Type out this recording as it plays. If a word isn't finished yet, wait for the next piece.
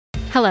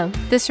Hello,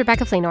 this is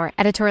Rebecca Fleenor,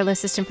 editorial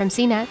assistant from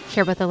CNET,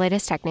 here with the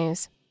latest tech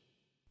news.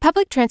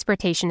 Public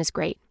transportation is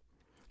great.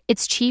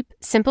 It's cheap,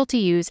 simple to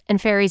use,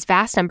 and ferries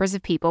vast numbers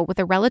of people with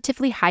a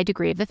relatively high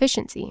degree of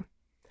efficiency.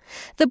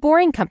 The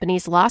Boring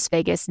Company's Las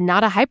Vegas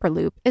Not a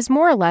Hyperloop is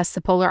more or less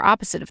the polar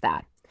opposite of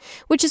that,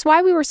 which is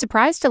why we were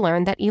surprised to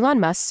learn that Elon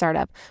Musk's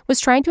startup was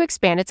trying to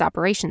expand its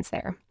operations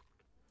there.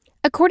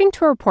 According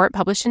to a report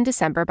published in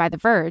December by The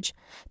Verge,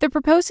 the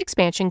proposed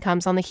expansion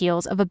comes on the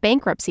heels of a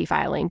bankruptcy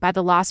filing by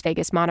the Las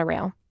Vegas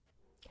Monorail.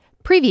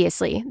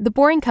 Previously, the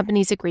Boring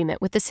Company's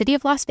agreement with the city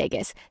of Las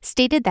Vegas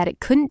stated that it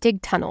couldn't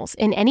dig tunnels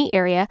in any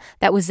area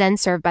that was then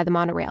served by the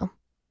monorail.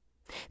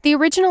 The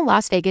original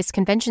Las Vegas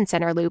Convention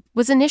Center loop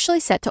was initially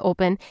set to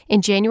open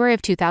in January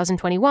of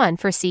 2021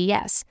 for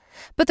CES,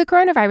 but the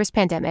coronavirus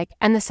pandemic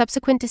and the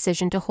subsequent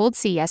decision to hold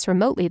CES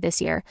remotely this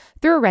year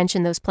threw a wrench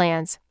in those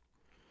plans.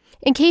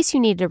 In case you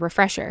needed a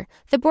refresher,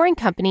 the Boring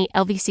Company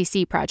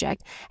LVCC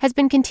project has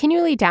been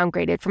continually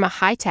downgraded from a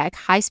high-tech,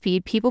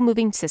 high-speed,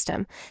 people-moving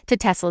system to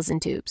Teslas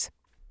and tubes.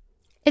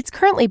 It's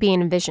currently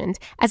being envisioned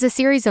as a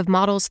series of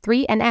Models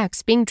 3 and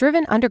X being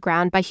driven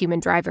underground by human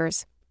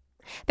drivers.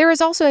 There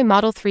is also a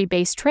Model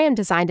 3-based tram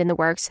designed in the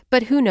works,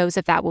 but who knows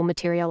if that will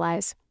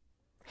materialize.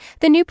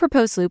 The new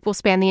proposed loop will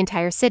span the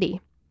entire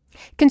city.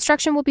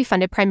 Construction will be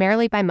funded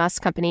primarily by Musk's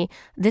company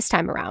this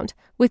time around,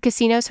 with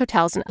casinos,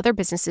 hotels, and other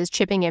businesses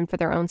chipping in for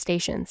their own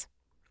stations.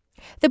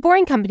 The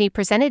Boring Company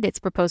presented its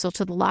proposal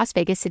to the Las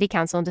Vegas City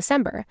Council in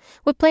December,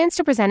 with plans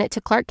to present it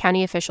to Clark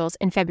County officials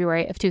in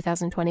February of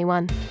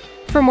 2021.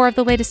 For more of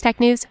the latest tech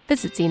news,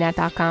 visit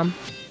cnet.com.